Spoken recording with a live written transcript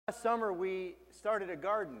last summer we started a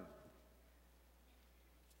garden.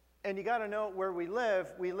 And you got to know where we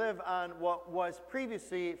live. We live on what was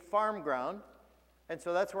previously farm ground. And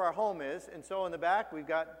so that's where our home is. And so in the back, we've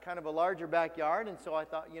got kind of a larger backyard. And so I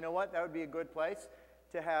thought, you know what, that would be a good place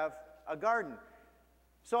to have a garden.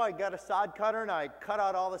 So I got a sod cutter, and I cut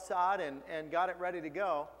out all the sod and got it ready to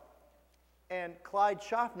go. And Clyde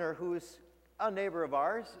Schaffner, who's a neighbor of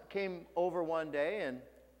ours, came over one day, and,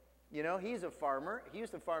 you know, he's a farmer. He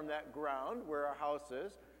used to farm that ground where our house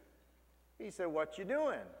is. He said, "What you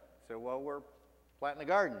doing?" I said, "Well, we're planting a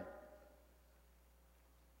garden."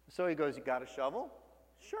 So he goes, "You got a shovel?"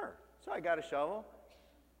 "Sure." So I got a shovel,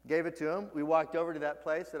 gave it to him. We walked over to that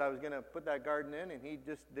place that I was going to put that garden in, and he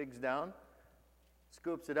just digs down,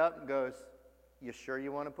 scoops it up, and goes, "You sure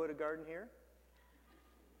you want to put a garden here?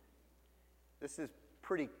 This is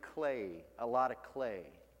pretty clay, a lot of clay."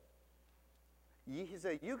 He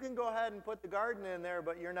said, "You can go ahead and put the garden in there,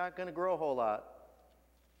 but you're not going to grow a whole lot."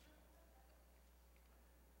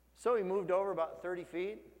 So he moved over about 30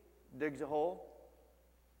 feet, digs a hole.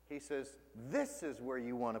 He says, "This is where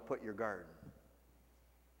you want to put your garden."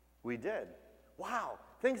 We did. Wow,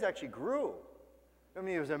 things actually grew. I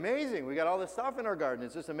mean, it was amazing. We got all this stuff in our garden.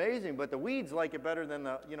 It's just amazing. But the weeds like it better than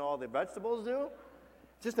all the vegetables do.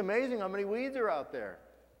 It's just amazing how many weeds are out there.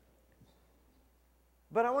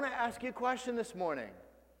 But I want to ask you a question this morning.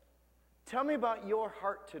 Tell me about your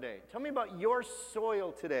heart today. Tell me about your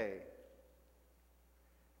soil today.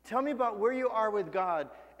 Tell me about where you are with God.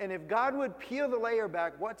 And if God would peel the layer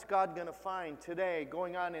back, what's God going to find today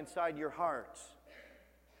going on inside your heart?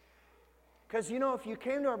 Because, if you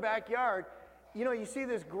came to our backyard, you see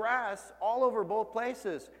this grass all over both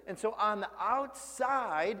places. And so on the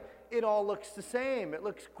outside, it all looks the same. It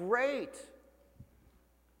looks great.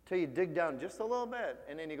 Till you dig down just a little bit,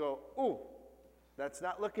 and then you go, "Ooh, that's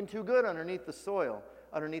not looking too good underneath the soil,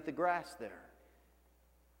 underneath the grass there."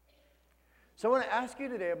 So I want to ask you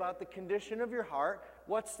today about the condition of your heart.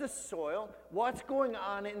 What's the soil? What's going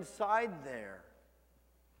on inside there?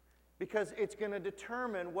 Because it's going to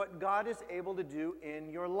determine what God is able to do in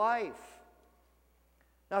your life.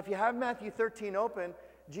 Now, if you have Matthew 13 open,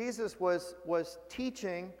 Jesus was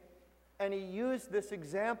teaching, and he used this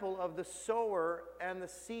example of the sower and the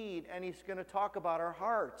seed, and he's going to talk about our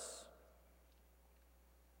hearts.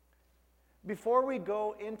 Before we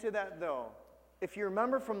go into that, though, if you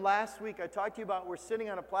remember from last week, I talked to you about we're sitting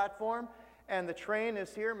on a platform, and the train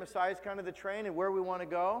is here. Messiah's kind of the train and where we want to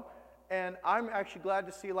go. And I'm actually glad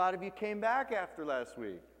to see a lot of you came back after last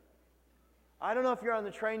week. I don't know if you're on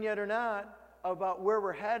the train yet or not about where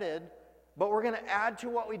we're headed, but we're going to add to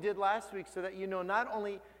what we did last week so that not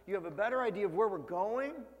only you have a better idea of where we're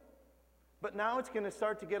going, but now it's going to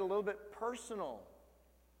start to get a little bit personal.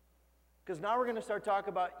 Because now we're going to start talking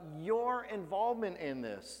about your involvement in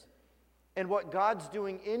this and what God's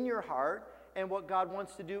doing in your heart and what God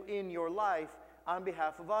wants to do in your life on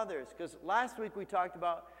behalf of others. Because last week we talked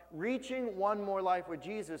about reaching one more life with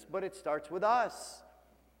Jesus, but it starts with us.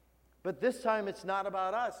 But this time it's not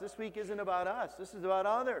about us. This week isn't about us. This is about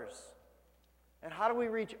others. And how do we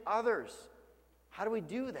reach others? How do we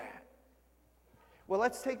do that? Well,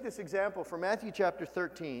 let's take this example from Matthew chapter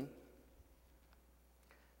 13.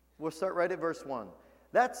 We'll start right at verse 1.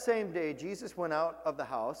 That same day, Jesus went out of the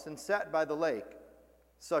house and sat by the lake.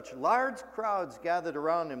 Such large crowds gathered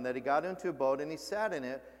around him that he got into a boat and he sat in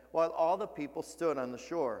it while all the people stood on the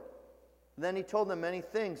shore. Then he told them many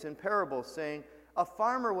things in parables, saying, "A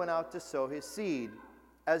farmer went out to sow his seed.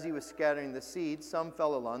 As he was scattering the seed, some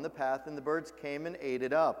fell along the path, and the birds came and ate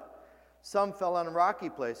it up. Some fell on rocky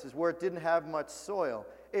places where it didn't have much soil.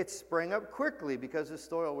 It sprang up quickly because the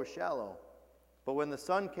soil was shallow. But when the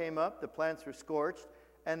sun came up, the plants were scorched,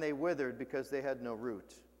 and they withered because they had no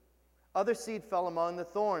root. Other seed fell among the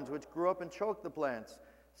thorns, which grew up and choked the plants.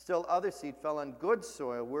 Still other seed fell on good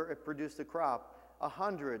soil, where it produced a crop,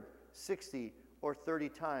 100, 60, or 30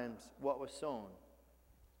 times what was sown."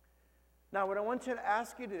 Now, what I want you to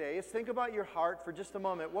ask you today is think about your heart for just a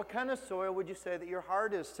moment. What kind of soil would you say that your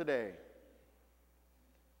heart is today?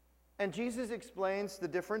 And Jesus explains the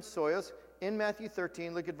different soils in Matthew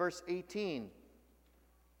 13. Look at verse 18.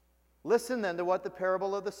 "Listen then to what the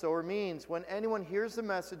parable of the sower means. When anyone hears the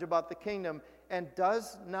message about the kingdom and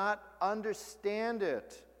does not understand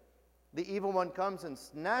it, the evil one comes and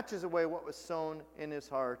snatches away what was sown in his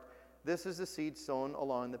heart. This is the seed sown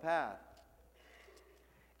along the path."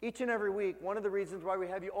 Each and every week, one of the reasons why we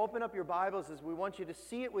have you open up your Bibles is we want you to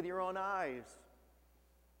see it with your own eyes.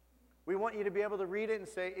 We want you to be able to read it and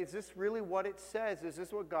say, is this really what it says? Is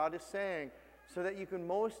this what God is saying? So that you can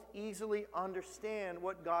most easily understand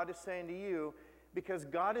what God is saying to you because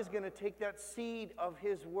God is going to take that seed of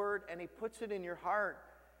His Word and He puts it in your heart.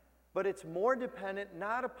 But it's more dependent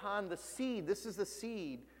not upon the seed. This is the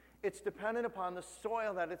seed. It's dependent upon the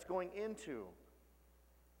soil that it's going into.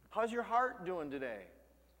 How's your heart doing today?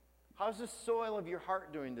 How's the soil of your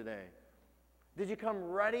heart doing today? Did you come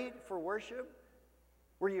ready for worship?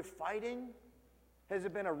 Were you fighting? Has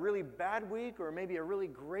it been a really bad week or maybe a really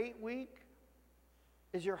great week?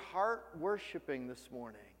 Is your heart worshiping this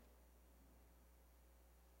morning?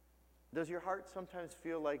 Does your heart sometimes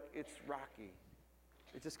feel like it's rocky?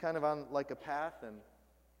 It's just kind of on like a path, and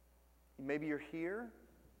maybe you're here,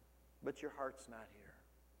 but your heart's not here.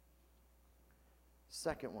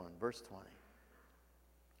 Second one, verse 20.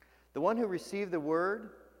 The one who received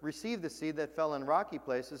the seed that fell in rocky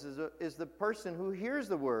places is the person who hears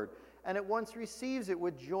the word and at once receives it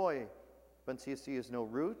with joy. But since he has no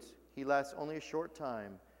root, he lasts only a short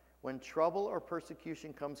time. When trouble or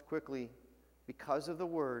persecution comes quickly because of the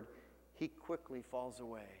word, he quickly falls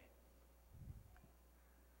away.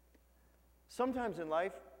 Sometimes in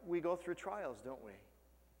life, we go through trials, don't we?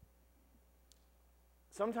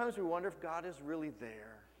 Sometimes we wonder if God is really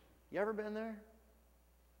there. You ever been there?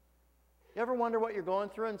 You ever wonder what you're going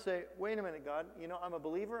through and say, wait a minute, God, I'm a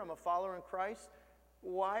believer, I'm a follower in Christ.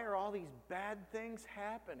 Why are all these bad things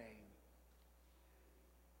happening?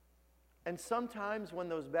 And sometimes when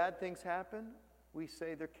those bad things happen, we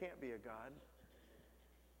say there can't be a God.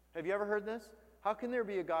 Have you ever heard this? How can there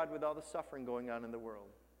be a God with all the suffering going on in the world?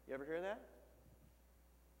 You ever hear that?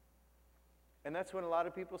 And that's when a lot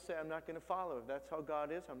of people say, I'm not going to follow. If that's how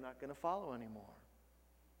God is, I'm not going to follow anymore.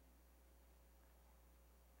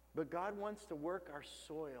 But God wants to work our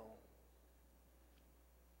soil.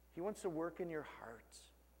 He wants to work in your hearts.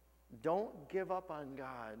 Don't give up on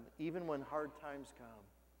God, even when hard times come.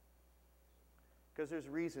 Because there's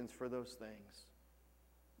reasons for those things.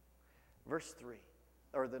 Verse 3,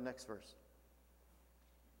 or the next verse.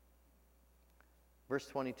 Verse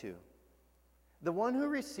 22. The one who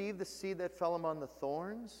received the seed that fell among the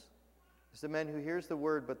thorns is the man who hears the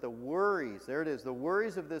word, but the worries, there it is, the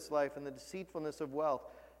worries of this life and the deceitfulness of wealth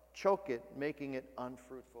choke it, making it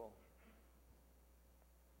unfruitful.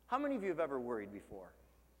 How many of you have ever worried before?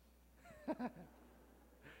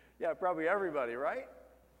 Yeah, probably everybody, right?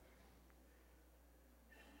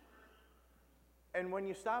 And when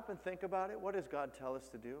you stop and think about it, what does God tell us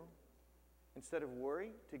to do? Instead of worry,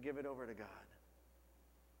 to give it over to God.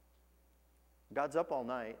 God's up all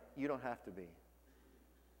night. You don't have to be.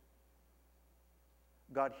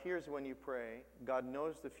 God hears when you pray. God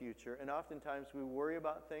knows the future. And oftentimes we worry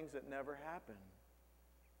about things that never happen.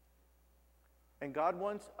 And God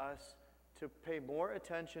wants us to pay more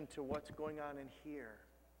attention to what's going on in here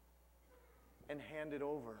and hand it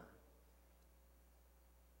over.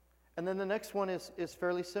 And then the next one is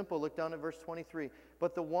fairly simple. Look down at verse 23.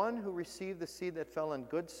 But the one who received the seed that fell on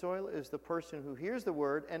good soil is the person who hears the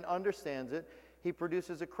word and understands it. He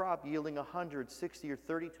produces a crop yielding 100, 60, or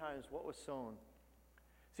 30 times what was sown.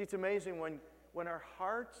 See, it's amazing when our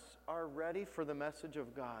hearts are ready for the message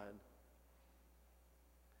of God,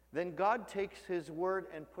 then God takes His word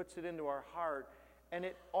and puts it into our heart, and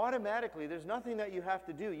it automatically, there's nothing that you have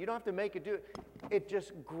to do. You don't have to make it do it. It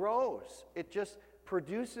just grows. It just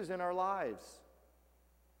produces in our lives.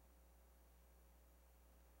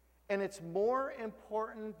 And it's more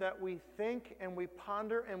important that we think and we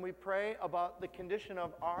ponder and we pray about the condition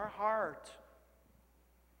of our heart.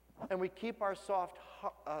 And we keep our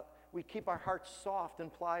hearts soft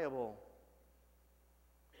and pliable,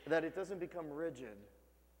 that it doesn't become rigid.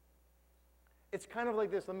 It's kind of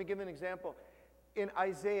like this. Let me give an example. In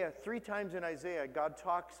Isaiah, 3 times in Isaiah, God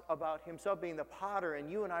talks about Himself being the potter and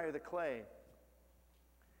you and I are the clay.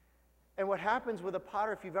 And what happens with a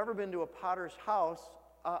potter, if you've ever been to a potter's house,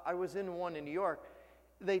 I was in one in New York,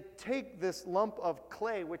 they take this lump of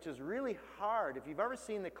clay, which is really hard. If you've ever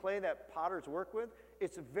seen the clay that potters work with,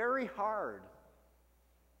 it's very hard.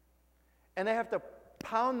 And they have to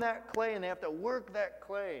pound that clay and they have to work that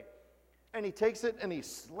clay. And he takes it and he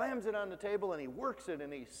slams it on the table and he works it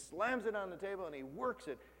and he slams it on the table and he works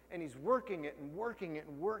it and he's working it and working it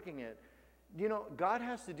and working it. You know, God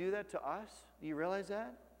has to do that to us. Do you realize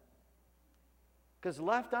that? Because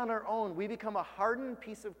left on our own, we become a hardened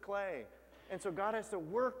piece of clay. And so God has to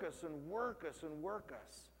work us and work us and work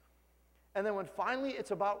us. And then when finally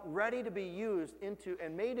it's about ready to be used into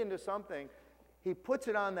and made into something, He puts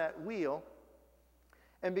it on that wheel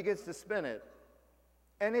and begins to spin it.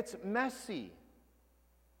 And it's messy.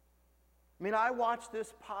 I mean, I watched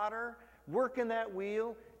this potter working that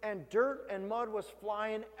wheel, and dirt and mud was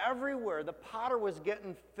flying everywhere. The potter was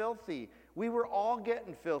getting filthy. We were all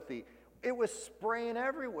getting filthy. It was spraying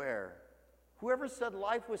everywhere. Whoever said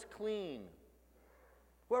life was clean?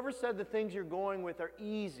 Whoever said the things you're going with are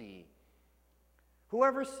easy?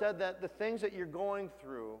 Whoever said that the things that you're going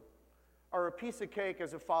through are a piece of cake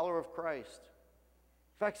as a follower of Christ?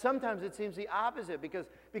 In fact, sometimes it seems the opposite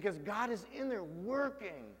because God is in there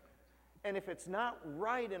working. And if it's not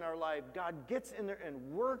right in our life, God gets in there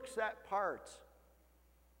and works that part.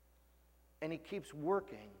 And he keeps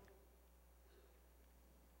working.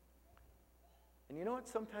 And you know what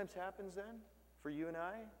sometimes happens then for you and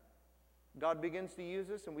I? God begins to use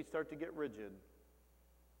us and we start to get rigid.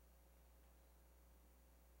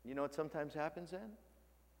 You know what sometimes happens then?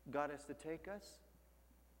 God has to take us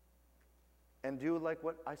and do like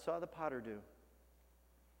what I saw the potter do.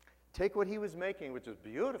 Take what he was making, which was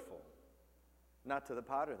beautiful, not to the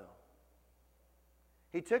potter though.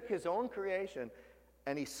 He took his own creation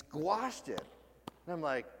and he squashed it. And I'm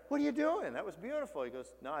like, what are you doing? That was beautiful. He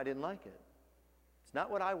goes, no, I didn't like it. It's not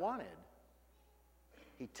what I wanted.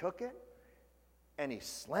 He took it and he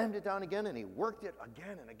slammed it down again and he worked it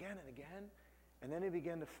again and again and again. And then he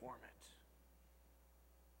began to form it.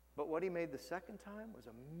 But what he made the second time was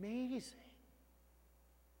amazing.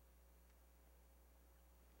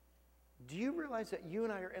 Do you realize that you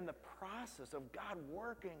and I are in the process of God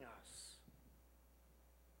working us?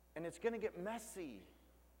 And it's going to get messy.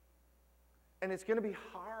 And it's going to be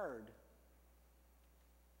hard.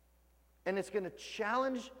 And it's going to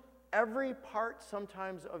challenge every part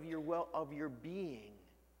sometimes of your being.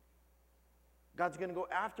 God's going to go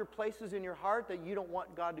after places in your heart that you don't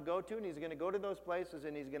want God to go to, and he's going to go to those places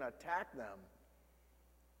and he's going to attack them.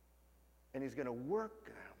 And he's going to work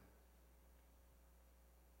them.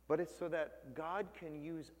 But it's so that God can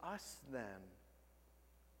use us then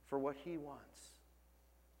for what he wants.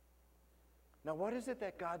 Now, what is it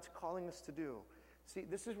that God's calling us to do? See,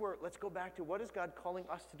 this is where, let's go back to what is God calling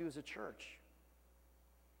us to do as a church?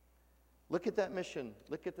 Look at that mission.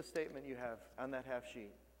 Look at the statement you have on that half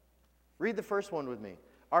sheet. Read the first one with me.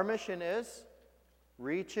 Our mission is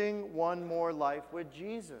reaching one more life with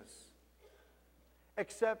Jesus.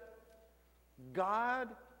 Except God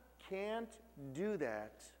can't do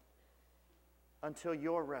that until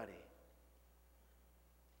you're ready.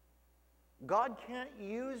 God can't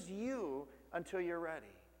use you until you're ready.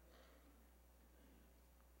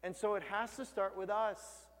 And so it has to start with us,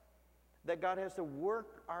 that God has to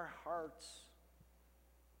work our hearts.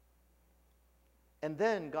 And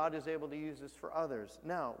then God is able to use us for others.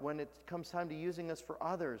 Now, when it comes time to using us for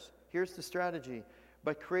others, here's the strategy.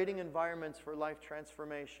 By creating environments for life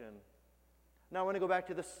transformation. Now, I want to go back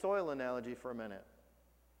to the soil analogy for a minute.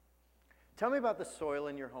 Tell me about the soil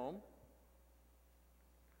in your home.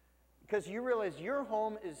 Because you realize your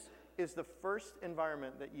home is the first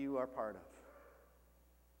environment that you are part of.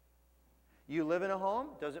 You live in a home,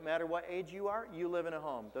 doesn't matter what age you are, you live in a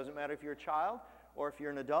home. Doesn't matter if you're a child or if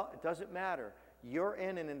you're an adult, it doesn't matter. You're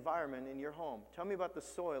in an environment in your home. Tell me about the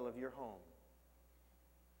soil of your home.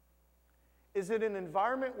 Is it an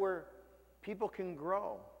environment where people can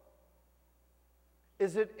grow?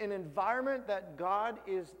 Is it an environment that God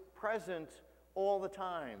is present all the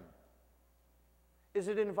time? Is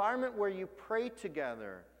it an environment where you pray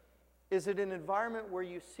together? Is it an environment where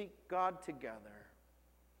you seek God together?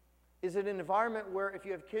 Is it an environment where if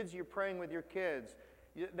you have kids, you're praying with your kids,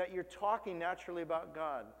 that you're talking naturally about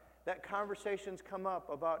God, that conversations come up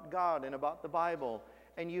about God and about the Bible,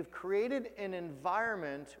 and you've created an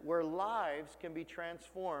environment where lives can be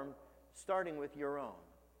transformed, starting with your own.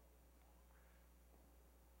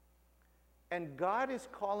 And God is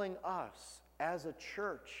calling us as a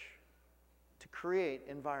church to create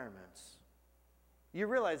environments. You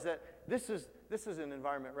realize that this is an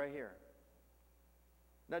environment right here.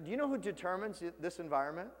 Now, do you know who determines this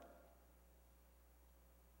environment?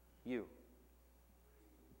 You.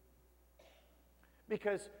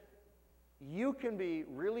 Because you can be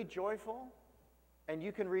really joyful and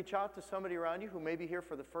you can reach out to somebody around you who may be here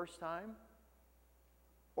for the first time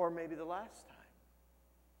or maybe the last time.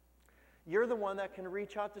 You're the one that can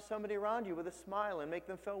reach out to somebody around you with a smile and make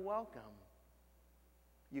them feel welcome.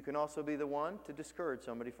 You can also be the one to discourage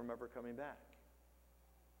somebody from ever coming back.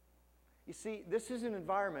 You see, this is an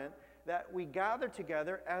environment that we gather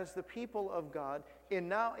together as the people of God in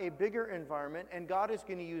now a bigger environment, and God is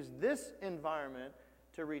going to use this environment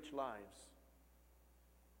to reach lives.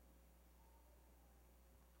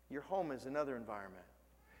 Your home is another environment.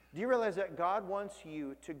 Do you realize that God wants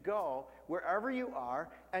you to go wherever you are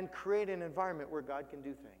and create an environment where God can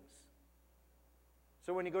do things?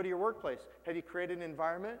 So when you go to your workplace, have you created an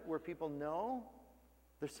environment where people know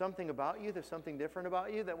there's something about you, there's something different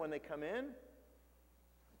about you, that when they come in,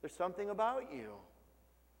 there's something about you?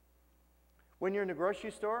 When you're in the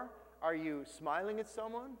grocery store, Are you smiling at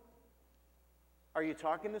someone? Are you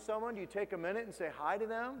talking to someone? Do you take a minute and say hi to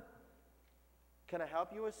them? Can I help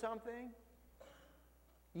you with something?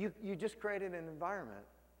 You just created an environment.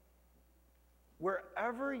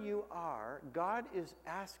 Wherever you are, God is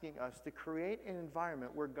asking us to create an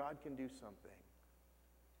environment where God can do something.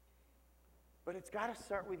 But it's got to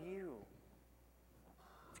start with you.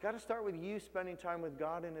 It's got to start with you spending time with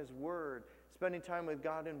God in His Word, spending time with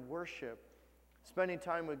God in worship, spending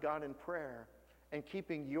time with God in prayer, and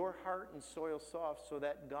keeping your heart and soil soft so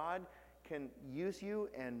that God can use you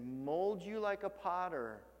and mold you like a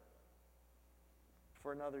potter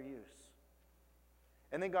for another use.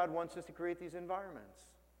 And then God wants us to create these environments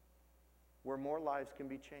where more lives can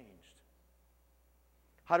be changed.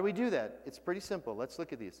 How do we do that? It's pretty simple. Let's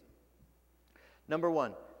look at these. Number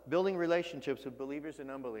one, building relationships with believers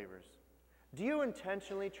and unbelievers. Do you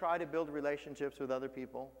intentionally try to build relationships with other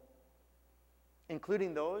people,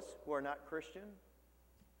 including those who are not Christian?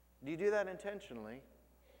 Do you do that intentionally?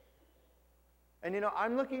 And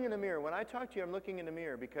I'm looking in the mirror. When I talk to you, I'm looking in the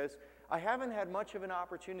mirror because I haven't had much of an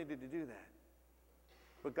opportunity to do that.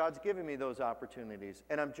 But God's given me those opportunities,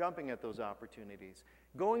 and I'm jumping at those opportunities.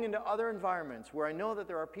 Going into other environments where I know that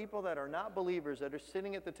there are people that are not believers that are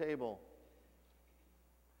sitting at the table.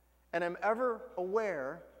 And I'm ever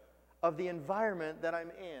aware of the environment that I'm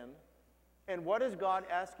in, and what is God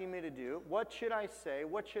asking me to do? What should I say?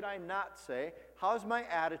 What should I not say? How's my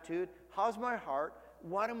attitude? How's my heart?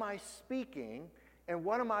 What am I speaking? And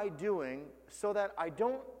what am I doing so that I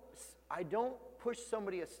don't push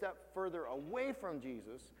somebody a step further away from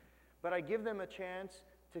Jesus, but I give them a chance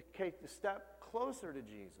to take the step closer to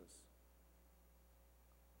Jesus?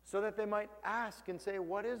 So that they might ask and say,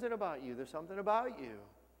 what is it about you? There's something about you.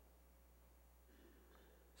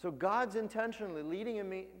 So God's intentionally leading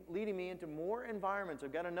me into more environments.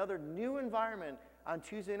 I've got another new environment on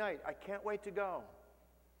Tuesday night. I can't wait to go.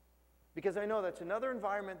 Because I know that's another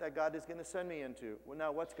environment that God is going to send me into. Well,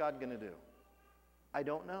 now, what's God going to do? I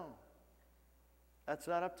don't know. That's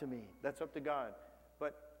not up to me. That's up to God.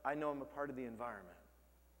 But I know I'm a part of the environment.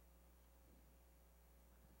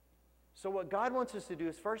 So what God wants us to do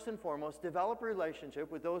is, first and foremost, develop a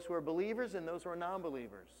relationship with those who are believers and those who are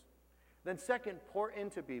non-believers. Then second, pour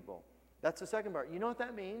into people. That's the second part. You know what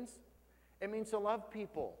that means? It means to love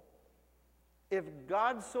people. If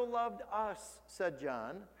God so loved us, said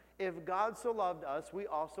John, if God so loved us, we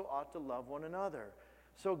also ought to love one another.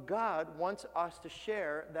 So God wants us to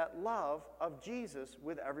share that love of Jesus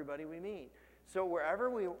with everybody we meet. So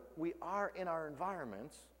wherever we are in our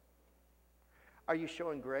environments, are you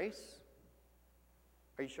showing grace?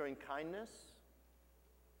 Are you showing kindness?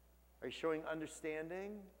 Are you showing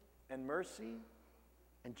understanding and mercy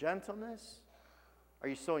and gentleness? Are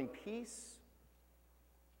you sowing peace?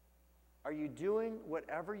 Are you doing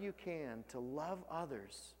whatever you can to love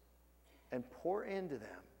others and pour into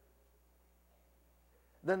them?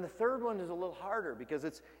 Then the third one is a little harder because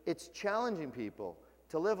it's challenging people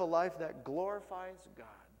to live a life that glorifies God.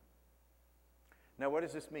 Now, what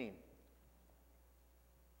does this mean?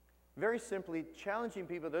 Very simply, challenging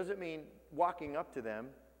people doesn't mean walking up to them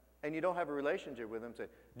and you don't have a relationship with them, say,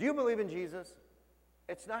 do you believe in Jesus?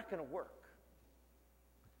 It's not going to work.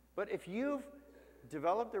 But if you've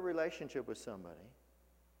developed a relationship with somebody,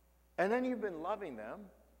 and then you've been loving them,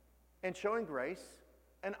 and showing grace,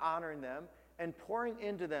 and honoring them, and pouring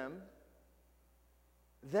into them,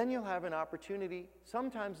 then you'll have an opportunity.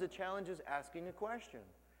 Sometimes the challenge is asking a question.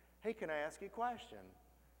 Hey, can I ask you a question?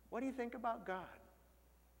 What do you think about God?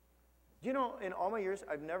 Do you know, in all my years,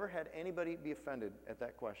 I've never had anybody be offended at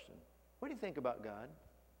that question. What do you think about God?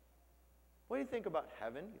 What do you think about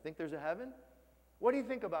heaven? You think there's a heaven? What do you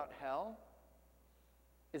think about hell?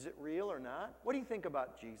 Is it real or not? What do you think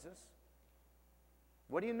about Jesus?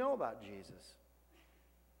 What do you know about Jesus?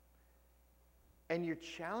 And you're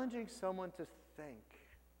challenging someone to think.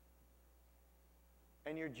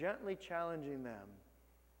 And you're gently challenging them.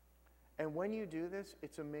 And when you do this,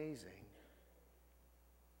 it's amazing.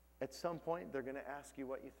 At some point, they're going to ask you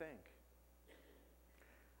what you think.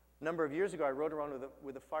 A number of years ago, I rode around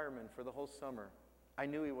with a fireman for the whole summer. I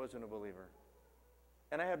knew he wasn't a believer.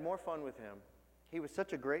 And I had more fun with him. He was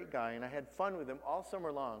such a great guy, and I had fun with him all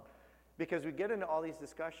summer long because we'd get into all these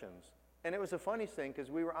discussions. And it was a funny thing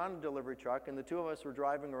because we were on a delivery truck, and the two of us were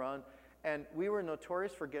driving around, and we were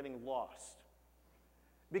notorious for getting lost.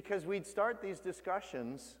 Because we'd start these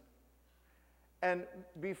discussions, and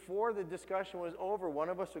before the discussion was over, one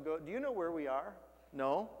of us would go, do you know where we are?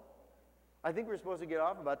 No. I think we're supposed to get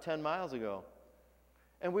off about 10 miles ago.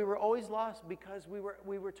 And we were always lost because we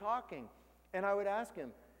were talking. And I would ask him,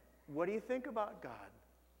 what do you think about God?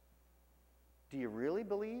 Do you really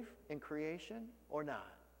believe in creation or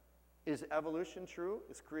not? Is evolution true?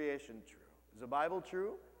 Is creation true? Is the Bible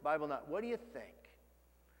true? Bible not? What do you think?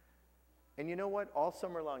 And you know what? All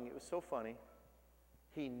summer long, it was so funny.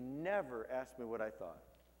 He never asked me what I thought.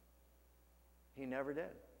 He never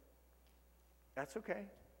did. That's okay.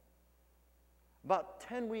 About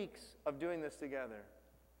 10 weeks of doing this together,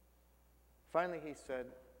 finally he said,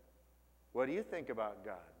 "What do you think about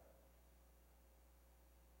God?"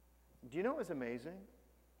 Do you know what was amazing?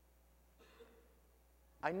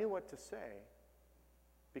 I knew what to say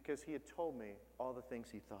because he had told me all the things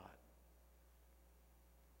he thought.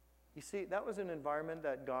 You see, that was an environment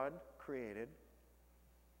that God created.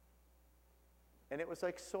 And it was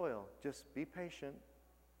like soil. Just be patient.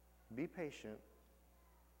 Be patient.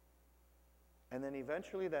 And then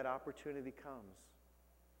eventually that opportunity comes.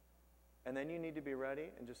 And then you need to be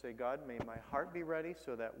ready and just say, "God, may my heart be ready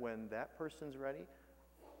so that when that person's ready,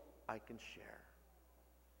 I can share."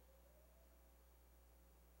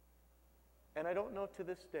 And I don't know to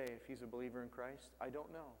this day if he's a believer in Christ. I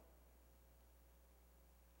don't know.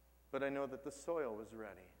 But I know that the soil was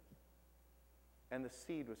ready. And the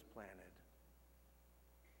seed was planted.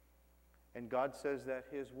 And God says that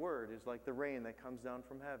his word is like the rain that comes down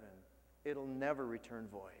from heaven. It'll never return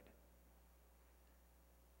void.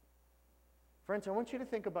 Friends, I want you to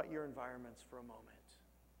think about your environments for a moment.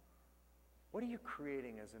 What are you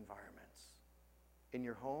creating as environments? In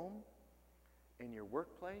your home? In your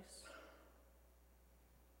workplace?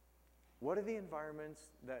 What are the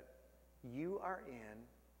environments that you are in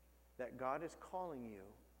that God is calling you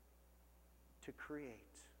to create?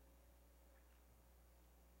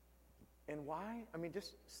 And why? I mean,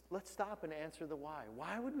 just let's stop and answer the why.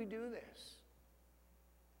 Why would we do this?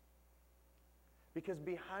 Because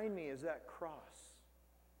behind me is that cross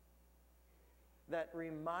that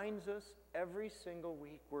reminds us every single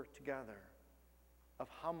week we're together of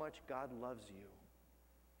how much God loves you.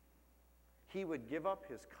 He would give up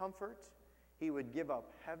his comfort. He would give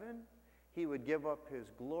up heaven. He would give up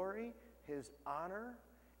his glory, his honor.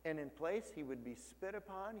 And in place, he would be spit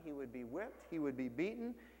upon. He would be whipped. He would be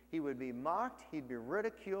beaten. He would be mocked. He'd be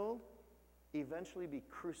ridiculed. Eventually be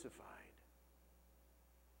crucified.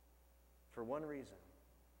 For one reason.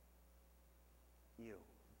 You.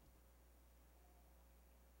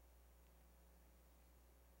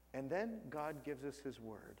 And then God gives us his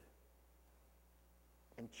word.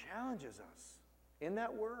 And challenges us in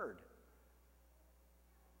that word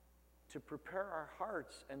to prepare our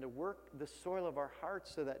hearts and to work the soil of our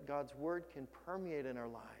hearts so that God's word can permeate in our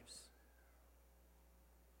lives.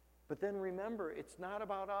 But then remember, it's not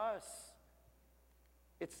about us.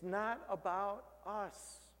 It's not about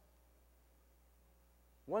us.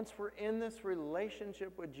 Once we're in this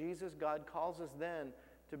relationship with Jesus, God calls us then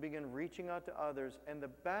to begin reaching out to others. And the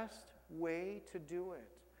best way to do it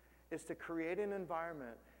is to create an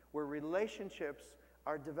environment where relationships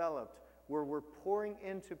are developed, where we're pouring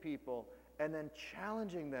into people and then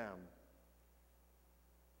challenging them.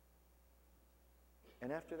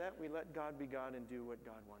 And after that, we let God be God and do what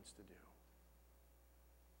God wants to do.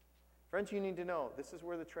 Friends, you need to know this is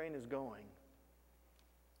where the train is going.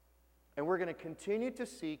 And we're going to continue to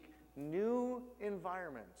seek new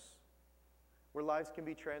environments where lives can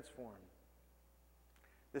be transformed.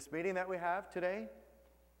 This meeting that we have today,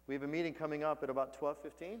 we have a meeting coming up at about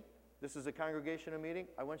 12:15. This is a congregational meeting.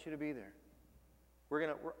 I want you to be there.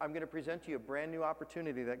 I'm going to present to you a brand new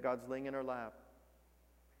opportunity that God's laying in our lap.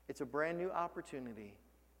 It's a brand new opportunity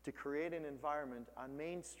to create an environment on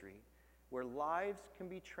Main Street where lives can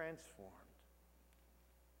be transformed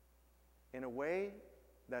in a way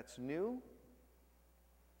that's new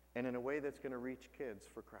and in a way that's going to reach kids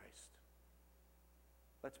for Christ.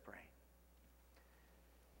 Let's pray.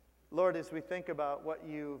 Lord, as we think about what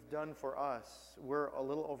you've done for us, we're a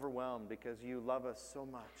little overwhelmed because you love us so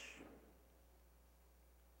much.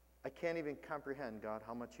 I can't even comprehend, God,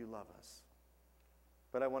 how much you love us.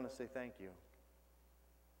 But I want to say thank you.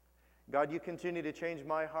 God, you continue to change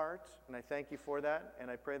my heart, and I thank you for that.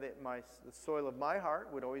 And I pray that the soil of my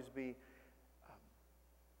heart would always be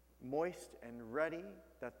moist and ready,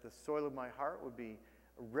 that the soil of my heart would be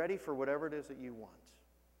ready for whatever it is that you want.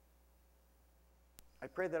 I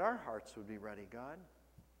pray that our hearts would be ready, God,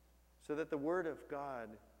 so that the word of God,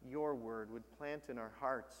 your word, would plant in our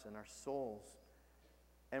hearts and our souls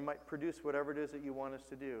and might produce whatever it is that you want us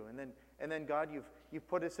to do. And then God, you've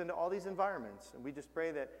put us into all these environments, and we just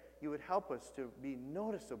pray that you would help us to be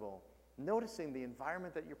noticeable, noticing the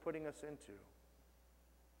environment that you're putting us into,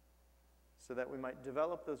 so that we might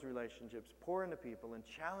develop those relationships, pour into people, and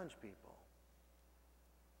challenge people.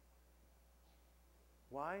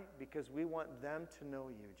 Why? Because we want them to know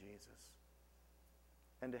you, Jesus.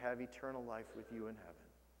 and to have eternal life with you in heaven.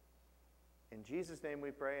 In Jesus' name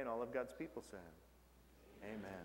we pray, and all of God's people said, amen.